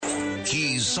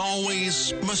He's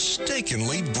always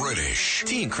mistakenly British.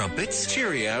 Tea and crumpets.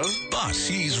 Cheerio. But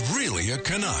he's really a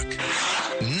Canuck.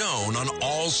 Known on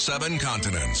all 7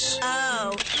 continents.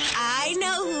 Oh, I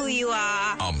know who you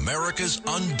are. America's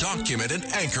undocumented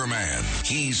anchorman.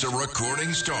 He's a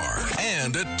recording star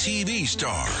and a TV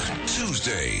star.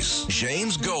 Tuesdays,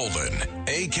 James Golden,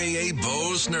 a.k.a.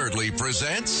 Bo Snerdley,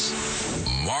 presents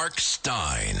Mark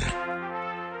Steyn.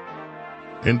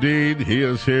 Indeed, he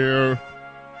is here,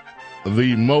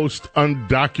 the most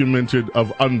undocumented of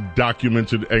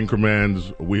undocumented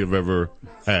anchormans we have ever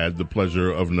had the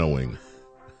pleasure of knowing.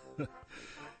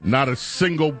 Not a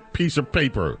single piece of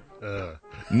paper.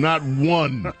 Not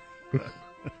one.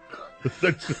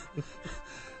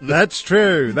 That's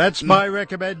true. That's my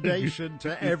recommendation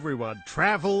to everyone.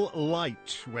 Travel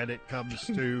light when it comes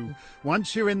to,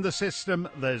 once you're in the system,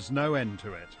 there's no end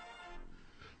to it.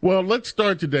 Well, let's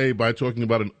start today by talking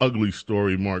about an ugly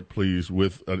story, Mark, please,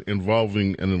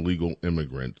 involving an illegal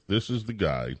immigrant. This is the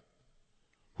guy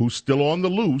who's still on the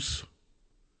loose.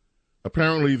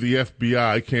 Apparently, the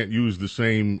FBI can't use the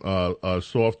same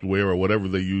software or whatever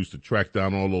they used to track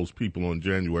down all those people on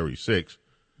January 6th.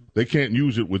 They can't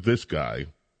use it with this guy,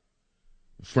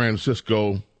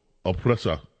 Francisco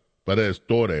Opresa Perez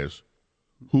Torres,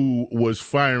 who was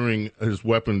firing his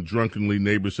weapon drunkenly.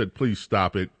 Neighbors said, please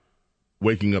stop it,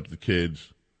 waking up the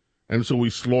kids. And so he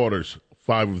slaughters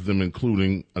 5 of them,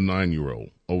 including a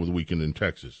 9-year-old, over the weekend in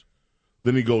Texas.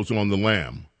 Then he goes on the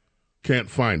lam.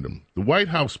 Can't find him. The White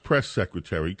House press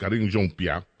secretary, Karine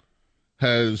Jean-Pierre,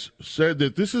 has said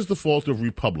that this is the fault of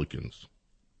Republicans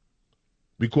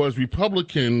because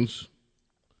Republicans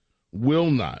will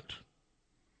not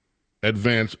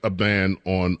advance a ban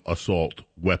on assault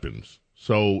weapons.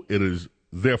 So it is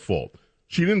their fault.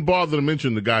 She didn't bother to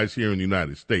mention the guys here in the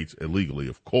United States illegally,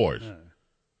 of course. No.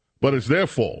 But it's their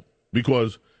fault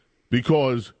because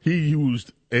he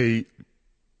used an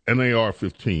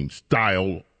AR-15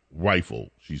 style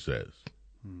rifle, she says.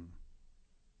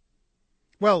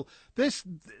 Well, this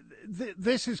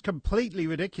is completely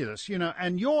ridiculous,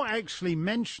 and you're actually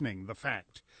mentioning the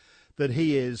fact that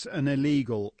he is an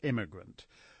illegal immigrant.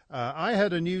 I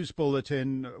had a news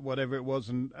bulletin, whatever it was,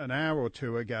 an hour or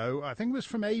two ago. I think it was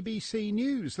from ABC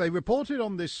News. They reported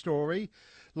on this story,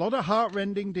 a lot of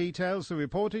heartrending details. They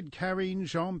reported Karine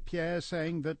Jean-Pierre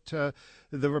saying that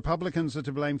the Republicans are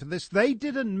to blame for this. They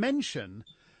didn't mention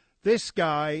this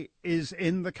guy is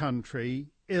in the country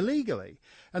illegally.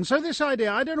 And so this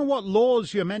idea, I don't know what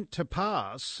laws you're meant to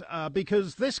pass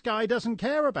because this guy doesn't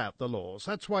care about the laws.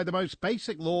 That's why the most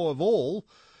basic law of all,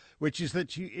 which is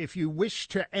that if you wish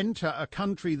to enter a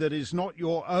country that is not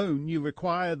your own, you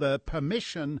require the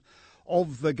permission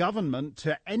of the government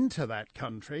to enter that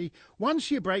country.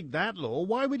 Once you break that law,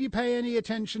 why would you pay any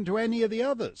attention to any of the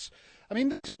others? I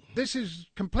mean, this is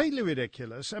completely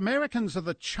ridiculous. Americans are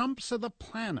the chumps of the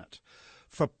planet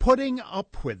for putting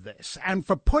up with this and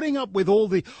for putting up with all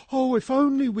the, if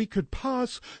only we could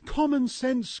pass common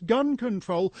sense gun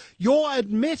control. You're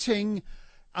admitting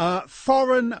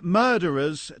foreign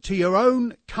murderers to your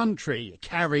own country,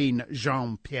 Karine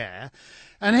Jean-Pierre.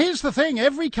 And here's the thing,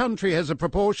 every country has a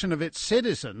proportion of its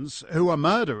citizens who are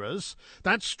murderers.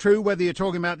 That's true whether you're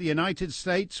talking about the United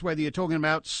States, whether you're talking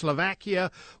about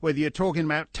Slovakia, whether you're talking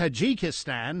about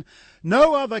Tajikistan.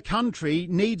 No other country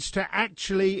needs to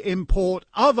actually import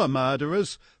other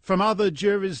murderers from other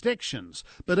jurisdictions.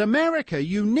 But America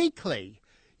uniquely,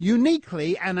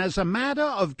 and as a matter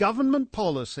of government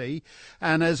policy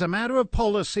and as a matter of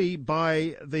policy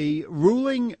by the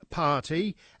ruling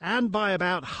party and by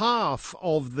about half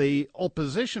of the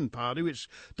opposition party, which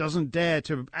doesn't dare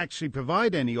to actually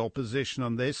provide any opposition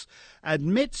on this,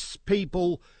 admits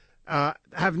people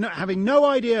having no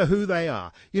idea who they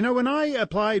are. When I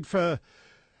applied for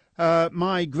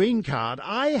my green card,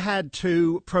 I had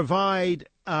to provide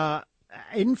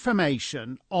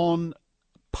information on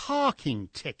parking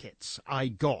tickets I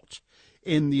got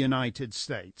in the United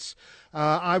States.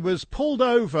 I was pulled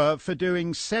over for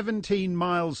doing 17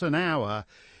 miles an hour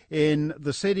in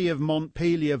the city of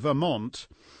Montpelier, Vermont,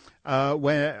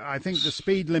 where I think the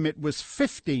speed limit was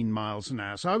 15 miles an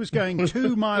hour. So I was going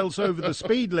 2 miles over the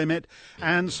speed limit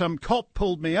and some cop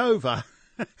pulled me over.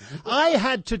 I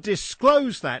had to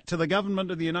disclose that to the government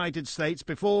of the United States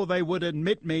before they would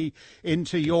admit me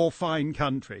into your fine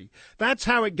country. That's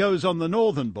how it goes on the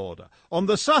northern border. On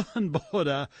the southern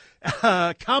border,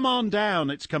 come on down.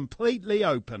 It's completely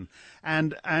open.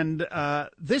 And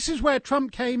this is where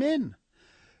Trump came in.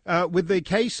 with the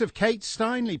case of Kate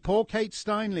Steinle, poor Kate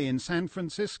Steinle in San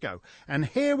Francisco. And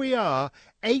here we are,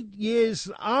 8 years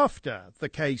after the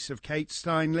case of Kate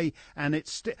Steinle, and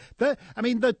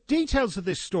the details of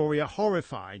this story are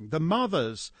horrifying. The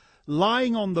mothers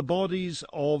lying on the bodies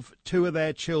of two of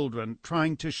their children,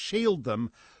 trying to shield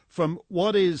them from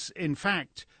what is, in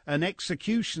fact, an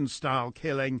execution-style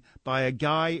killing by a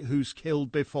guy who's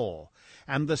killed before.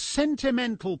 And the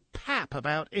sentimental pap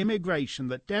about immigration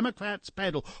that Democrats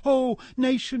peddle, oh,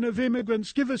 nation of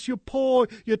immigrants, give us your poor,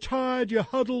 your tired, your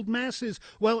huddled masses.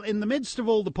 Well, in the midst of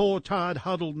all the poor, tired,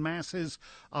 huddled masses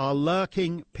are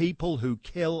lurking people who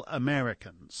kill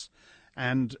Americans.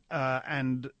 And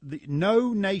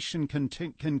no nation can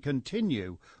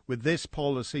continue with this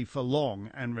policy for long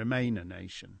and remain a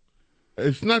nation.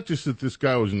 It's not just that this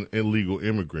guy was an illegal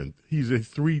immigrant. He's a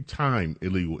 3-time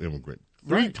illegal immigrant.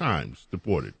 Three times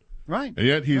deported. Right. And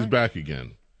yet he's back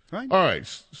again. Right. All right.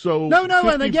 So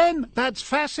and again, that's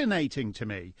fascinating to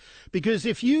me, because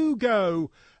if you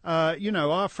go,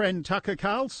 our friend Tucker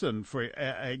Carlson, for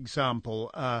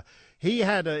example,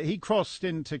 he crossed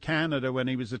into Canada when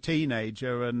he was a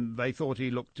teenager, and they thought he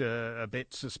looked a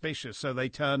bit suspicious, so they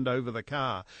turned over the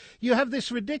car. You have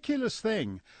this ridiculous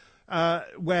thing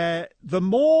where the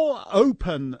more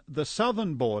open the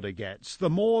southern border gets, the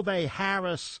more they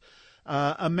harass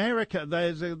America.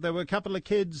 There were a couple of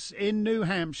kids in New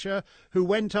Hampshire who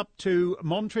went up to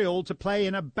Montreal to play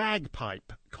in a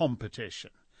bagpipe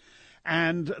competition.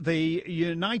 And the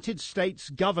United States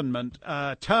government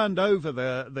turned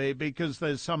over because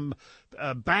there's some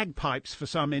bagpipes for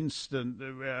some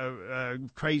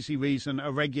crazy reason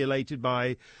are regulated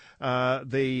by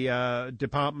the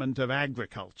Department of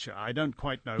Agriculture. I don't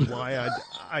quite know why.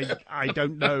 I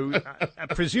don't know.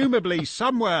 Presumably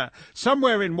somewhere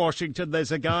in Washington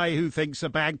there's a guy who thinks a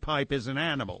bagpipe is an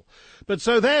animal. But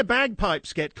so their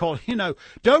bagpipes get caught.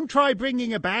 Don't try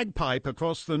bringing a bagpipe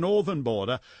across the northern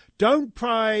border. Don't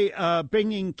try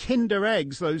bringing Kinder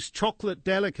Eggs, those chocolate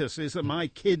delicacies that my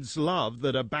kids love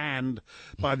that are banned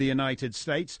by the United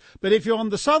States. But if you're on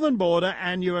the southern border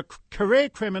and you're a career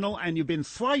criminal and you've been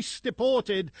thrice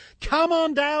deported, come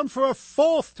on down for a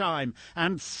 4th time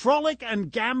and frolic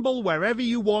and gamble wherever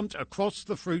you want across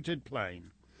the fruited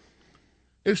plain.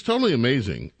 It's totally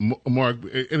amazing, Mark.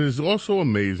 It is also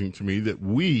amazing to me that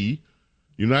we,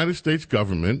 United States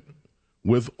government,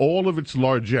 with all of its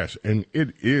largesse, and it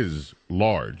is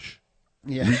large,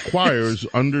 requires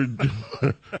under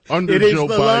it is Joe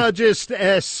the Biden, largest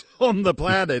S on the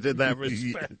planet in that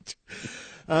respect.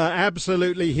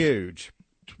 Absolutely huge.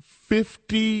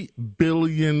 $50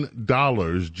 billion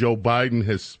Joe Biden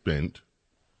has spent.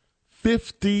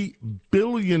 $50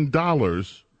 billion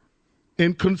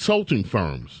in consulting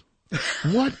firms.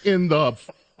 What in the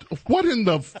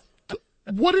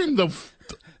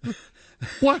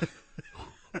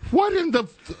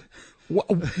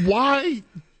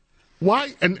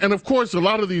why? And of course, a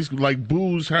lot of these, like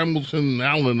Booz, Hamilton,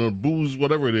 Allen, or Booz,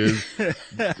 whatever it is.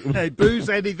 Hey, booze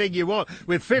anything you want.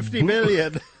 With $50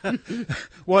 billion,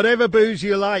 whatever booze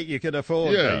you like, you can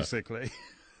afford, basically.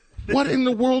 What in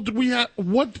the world do we have?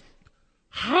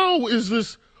 How is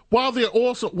this? While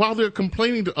they're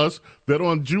complaining to us that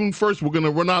on June 1st we're going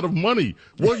to run out of money.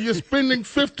 Well, you're spending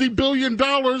 $50 billion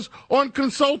on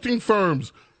consulting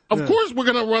firms. Of course we're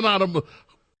going to run out of.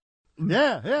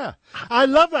 Yeah. I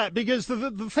love that, because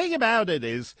the thing about it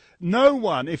is, no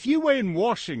one, if you were in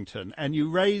Washington and you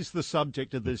raised the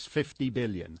subject of this $50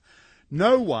 billion,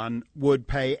 no one would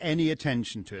pay any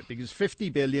attention to it, because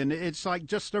 $50 billion, it's like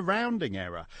just a rounding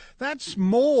error. That's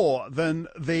more than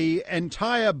the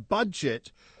entire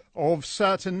budget of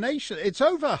certain nations. It's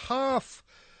over half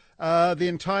the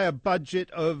entire budget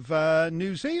of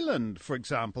New Zealand, for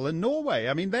example, and Norway.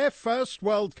 I mean, they're first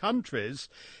world countries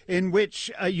in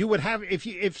which you would have,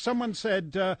 if someone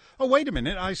said, oh, wait a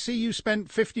minute, I see you spent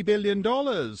 $50 billion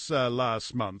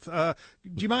last month. Do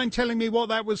you mind telling me what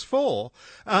that was for?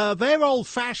 They're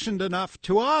old-fashioned enough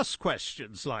to ask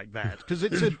questions like that, because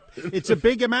it's a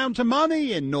big amount of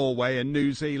money in Norway and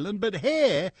New Zealand. But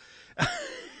here...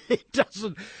 It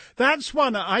doesn't. That's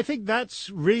one. I think that's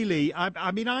really.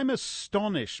 I mean, I'm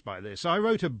astonished by this. I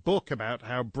wrote a book about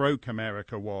how broke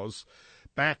America was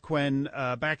back in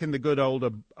the good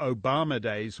old Obama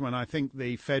days, when I think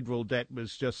the federal debt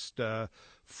was just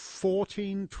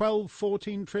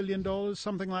 $14 trillion,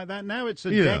 something like that. Now it's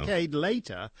a decade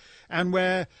later, and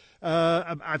we're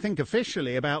I think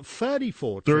officially about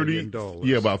 $34 trillion.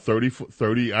 Yeah, about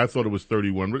 30. I thought it was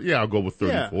 31, but yeah, I'll go with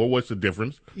 34. Yeah. What's the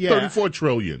difference? Yeah. 34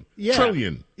 trillion. Yeah.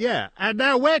 Trillion. Yeah, and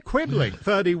now we're quibbling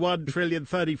 31 trillion,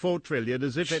 34 trillion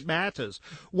as if it matters.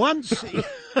 Once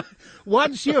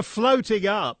you're floating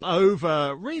up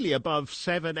over, really above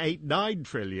 7, 8, 9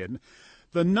 trillion,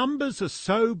 the numbers are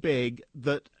so big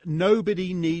that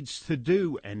nobody needs to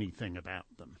do anything about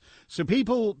them. So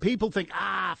people think,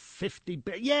 50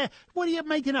 billion. Yeah, what are you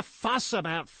making a fuss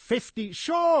about 50?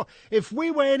 Sure, if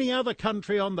we were any other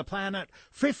country on the planet,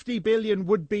 50 billion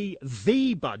would be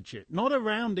the budget. Not a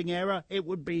rounding error, it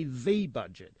would be the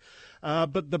budget.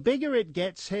 But the bigger it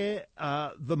gets here,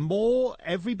 the more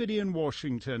everybody in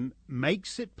Washington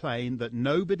makes it plain that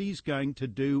nobody's going to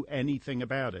do anything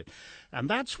about it. And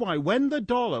that's why when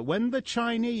the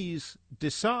Chinese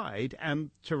decide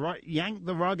and to yank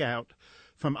the rug out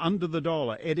from under the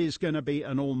dollar, it is going to be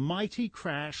an almighty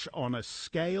crash on a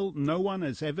scale no one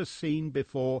has ever seen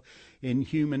before in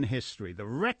human history. The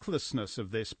recklessness of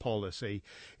this policy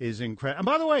is incredible. And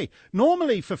by the way,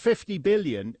 normally for 50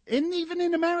 billion, even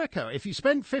in America, if you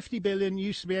spent 50 billion, you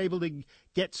used to be able to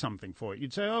get something for it.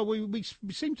 You'd say, we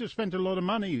seem to have spent a lot of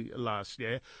money last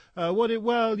year. We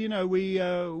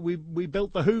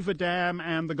built the Hoover Dam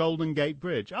and the Golden Gate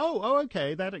Bridge.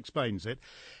 Okay, that explains it.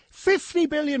 50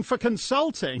 billion for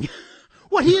consulting.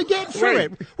 What do you get for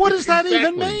it? What does that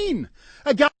even mean?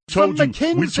 A guy from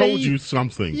McKinsey. We told you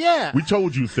something. Yeah. We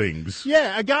told you things.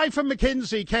 Yeah, a guy from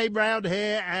McKinsey came round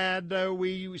here and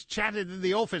we chatted in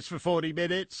the office for 40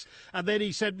 minutes, and then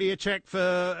he sent me a check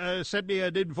sent me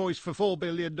an invoice for $4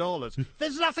 billion.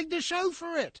 There's nothing to show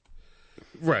for it.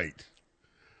 Right.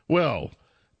 Well,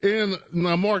 and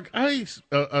now, Mark, I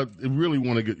really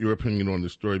want to get your opinion on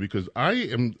this story because I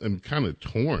am kind of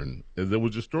torn. There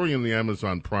was a story in the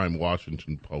Amazon Prime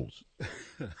Washington Post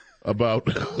about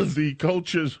the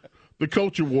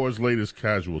culture war's latest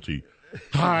casualty,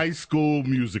 High School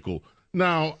Musical.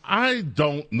 Now, I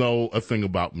don't know a thing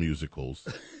about musicals.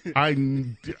 I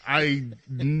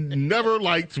never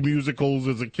liked musicals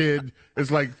as a kid.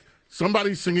 It's like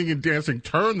somebody singing and dancing.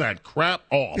 Turn that crap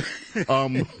off.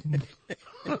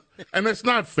 And that's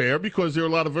not fair because there are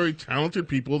a lot of very talented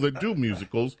people that do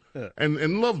musicals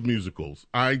and love musicals.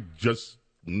 I just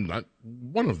not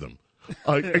one of them.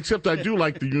 Except I do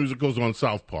like the musicals on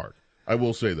South Park. I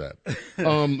will say that.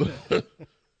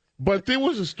 But there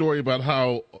was a story about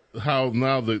how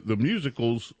now the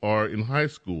musicals are in high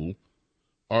school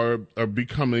are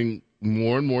becoming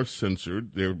more and more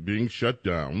censored. They're being shut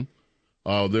down.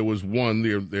 There was one,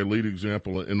 their lead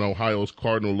example in Ohio's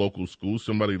Cardinal Local School.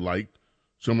 Somebody liked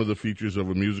some of the features of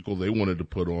a musical they wanted to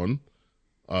put on.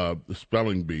 The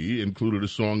spelling bee included a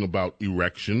song about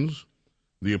erections,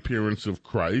 the appearance of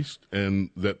Christ, and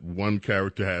that one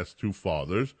character has two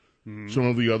fathers. Mm-hmm. Some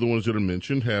of the other ones that are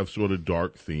mentioned have sort of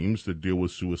dark themes that deal with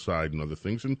suicide and other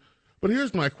things. But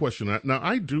here's my question. Now,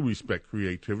 I do respect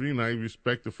creativity, and I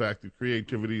respect the fact that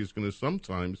creativity is going to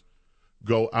sometimes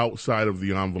go outside of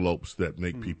the envelopes that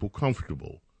make people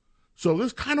comfortable. So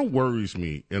this kind of worries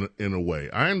me in a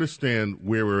way. I understand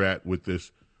where we're at with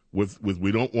this, with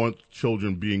we don't want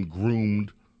children being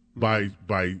groomed by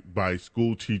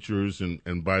school teachers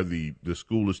and by the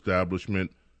school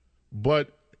establishment.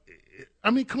 But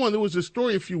I mean, come on, there was a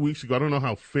story a few weeks ago. I don't know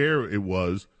how fair it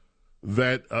was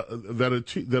that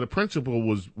a principal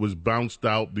was bounced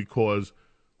out because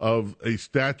of a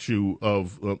statue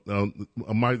of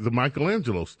the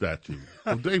Michelangelo statue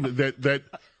of David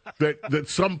that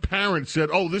some parent said,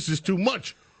 "Oh, this is too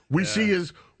much. We see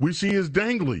his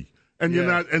dangly, and you're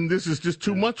not, and this is just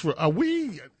too much for."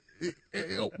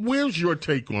 Where's your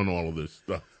take on all of this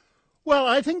stuff? Well,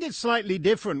 I think it's slightly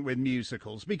different with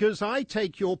musicals because I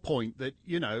take your point that,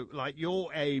 like you're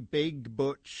a big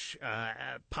butch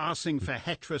passing for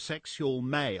heterosexual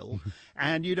male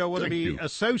and you don't want to be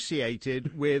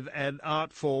associated with an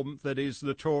art form that is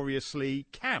notoriously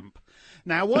camp.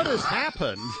 Now, what has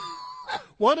happened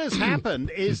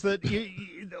is that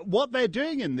what they're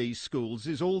doing in these schools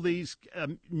is all these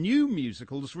new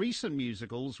musicals, recent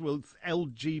musicals with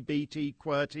LGBT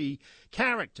QWERTY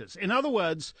characters. In other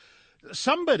words,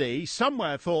 somebody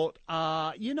somewhere thought,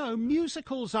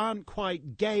 musicals aren't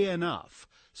quite gay enough,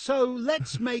 so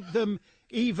let's make them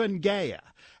even gayer.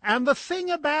 And the thing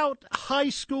about high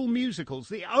school musicals,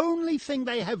 the only thing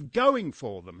they have going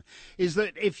for them is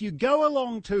that if you go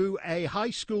along to a high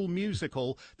school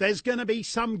musical, there's going to be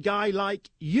some guy like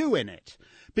you in it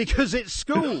because it's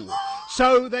school.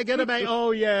 So they're going to make,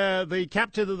 the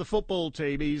captain of the football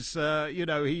team, he's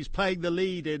playing the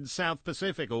lead in South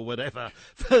Pacific or whatever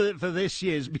for this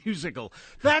year's musical.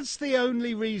 That's the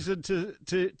only reason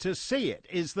to see it,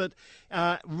 is that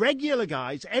regular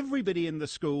guys, everybody in the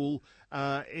school,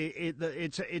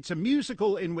 it's a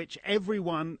musical in which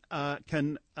everyone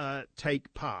can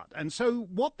take part. And so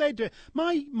what they do,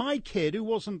 my kid, who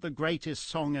wasn't the greatest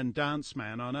song and dance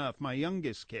man on earth, my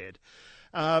youngest kid,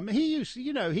 he used,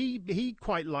 he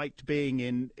quite liked being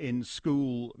in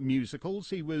school musicals.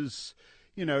 He was,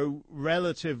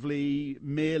 relatively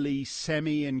merely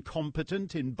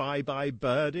semi-incompetent in Bye Bye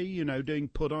Birdie, doing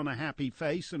Put on a Happy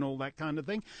Face and all that kind of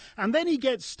thing. And then he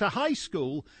gets to high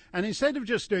school, and instead of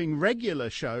just doing regular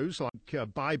shows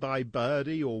like Bye Bye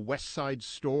Birdie or West Side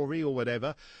Story or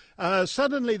whatever,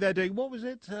 suddenly they're doing, what was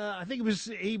it? I think it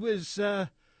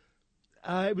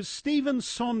was Stephen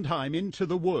Sondheim Into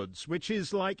the Woods, which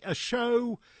is like a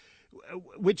show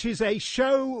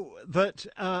that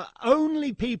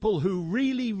only people who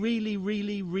really, really,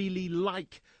 really, really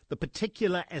like the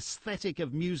particular aesthetic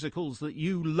of musicals that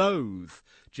you loathe,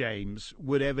 James,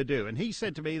 would ever do. And he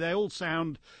said to me, they all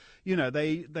sound,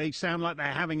 they sound like they're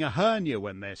having a hernia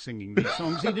when they're singing these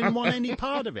songs. He didn't want any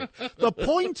part of it. The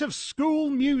point of school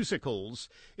musicals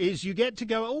is you get to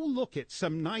go, oh, look, it's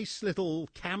some nice little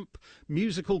camp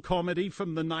musical comedy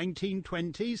from the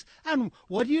 1920s. And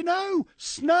what do you know?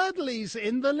 Snurdley's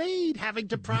in the lead, having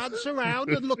to prance around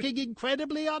and looking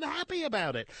incredibly unhappy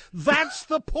about it. That's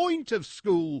the point of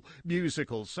school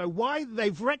musicals. So why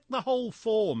they've wrecked the whole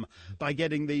form by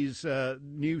getting these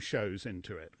new shows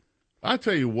into it. I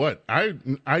tell you what,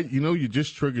 you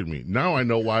just triggered me. Now I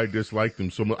know why I disliked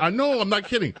them so much. I know, I'm not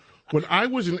kidding. When I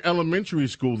was in elementary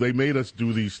school, they made us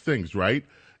do these things, right?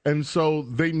 And so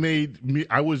they made me,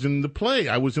 I was in a play,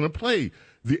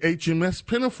 the HMS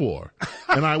Pinafore,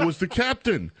 and I was the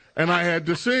captain, and I had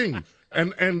to sing.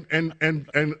 And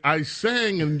I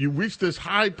sang, and you reached this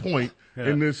high point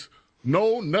in this,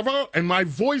 no, never, and my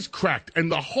voice cracked,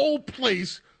 and the whole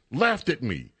place laughed at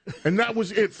me. And that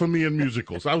was it for me in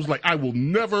musicals. I was like, I will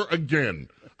never again.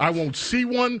 I won't see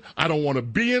one. I don't want to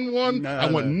be in one.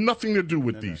 I want nothing to do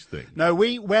with these things. No,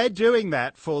 we're doing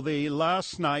that for the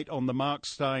last night on the Mark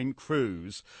Steyn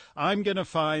cruise. I'm going to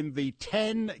find the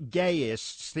 10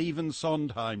 gayest Stephen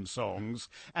Sondheim songs,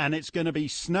 and it's going to be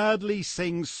Snurdley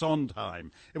Sings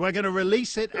Sondheim. We're going to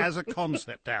release it as a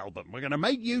concept album. We're going to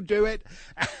make you do it,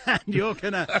 and you're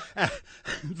going to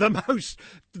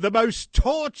the most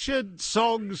tortured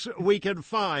songs we can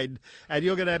find, and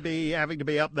you're going to be having to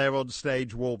be up there on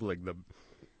stage warbling them.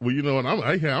 Well, you know what?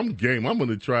 I'm game. I'm going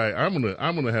to try. I'm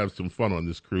going to have some fun on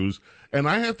this cruise. And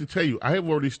I have to tell you, I have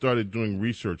already started doing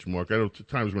research, Mark. I know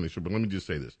time's running short, but let me just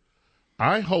say this.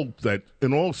 I hope that,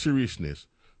 in all seriousness,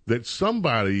 that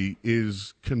somebody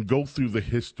can go through the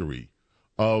history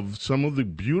of some of the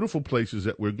beautiful places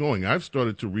that we're going. I've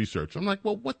started to research. I'm like,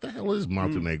 well, what the hell is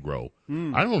Montenegro?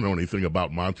 I don't know anything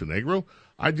about Montenegro.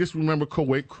 I just remember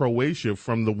Croatia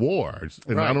from the war,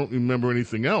 and I don't remember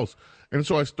anything else. And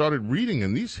so I started reading,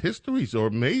 and these histories are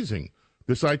amazing,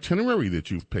 this itinerary that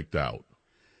you've picked out.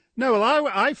 No, well,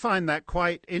 I find that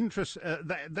quite interesting.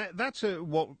 That's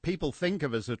what people think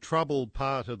of as a troubled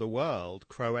part of the world,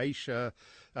 Croatia,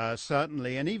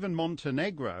 certainly, and even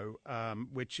Montenegro,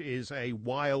 which is a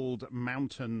wild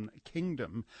mountain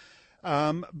kingdom.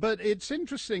 But it's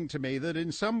interesting to me that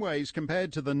in some ways,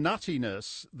 compared to the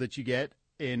nuttiness that you get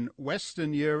in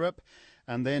Western Europe,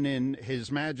 and then in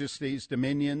His Majesty's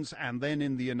dominions, and then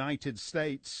in the United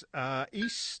States,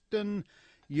 Eastern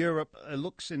Europe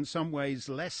looks in some ways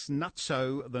less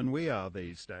nutso than we are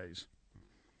these days.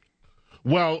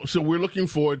 Well, so we're looking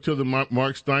forward to the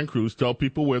Mark Steyn cruise. Tell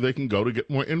people where they can go to get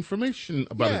more information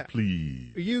about it,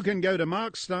 please. You can go to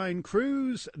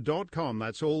marksteyncruise.com.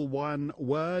 That's all one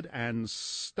word, and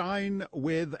Steyn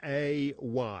with a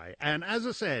Y. And as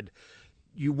I said,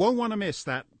 you won't want to miss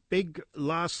that big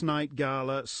last night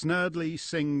gala, Snurdley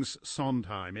Sings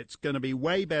Sondheim. It's going to be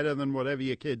way better than whatever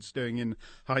your kid's doing in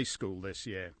high school this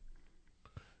year.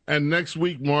 And next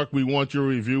week, Mark, we want your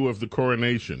review of The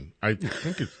Coronation. I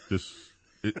think it's this.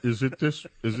 Is it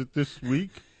this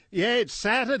week? Yeah, it's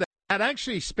Saturday. And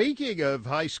actually, speaking of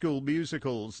high school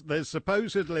musicals, there's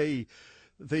supposedly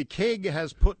the King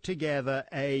has put together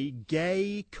a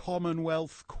gay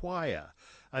Commonwealth choir.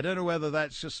 I don't know whether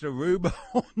that's just a rumor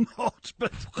or not,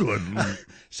 but good.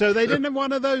 So they didn't have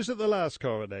one of those at the last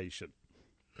coronation.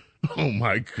 Oh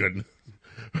my goodness.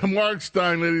 Mark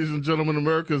Steyn, ladies and gentlemen,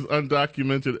 America's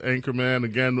undocumented anchorman.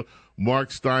 Again,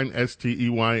 Mark Steyn,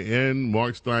 Steyn.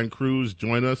 Mark Steyn Cruise,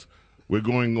 join us. We're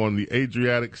going on the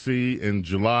Adriatic Sea in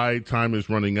July. Time is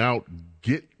running out.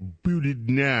 Get booted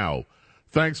now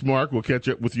Thanks, Mark. We'll catch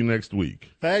up with you next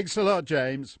week. Thanks a lot,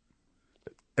 James.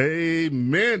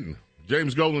 Amen.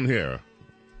 James Golden here.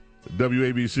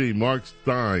 WABC, Mark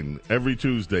Steyn, every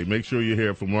Tuesday. Make sure you're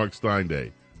here for Mark Steyn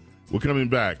Day. We're coming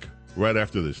back right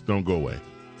after this. Don't go away.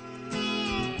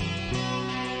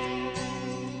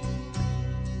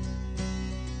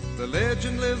 The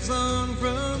legend lives on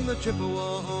from the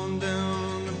Chippewa on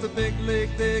down of the big lake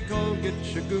they call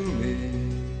Gitchagumi.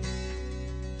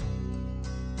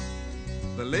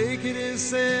 The lake, it is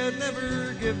said,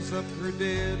 never gives up her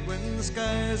dead when the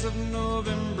skies of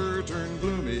November turn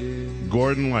gloomy.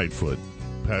 Gordon Lightfoot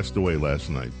passed away last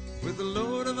night. With a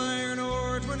load of iron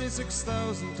ore,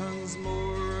 26,000 tons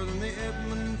more than the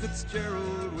Edmund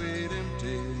Fitzgerald weighed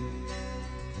empty.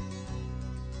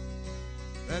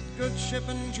 That good ship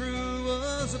and true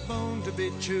was a bone to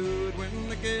be chewed when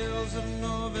the gales of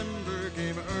November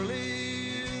came early.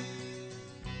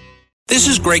 This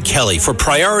is Greg Kelly for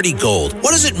Priority Gold.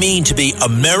 What does it mean to be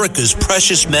America's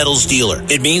precious metals dealer?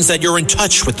 It means that you're in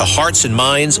touch with the hearts and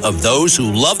minds of those who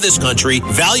love this country,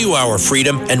 value our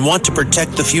freedom, and want to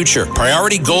protect the future.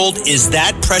 Priority Gold is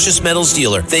that precious metals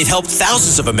dealer. They've helped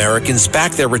thousands of Americans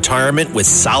back their retirement with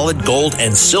solid gold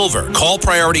and silver. Call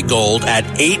Priority Gold at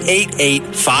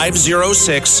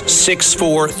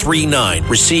 888-506-6439.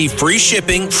 Receive free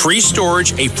shipping, free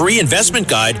storage, a free investment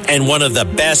guide, and one of the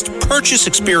best purchase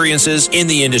experiences in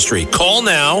the industry. Call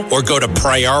now or go to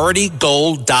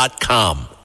PriorityGold.com.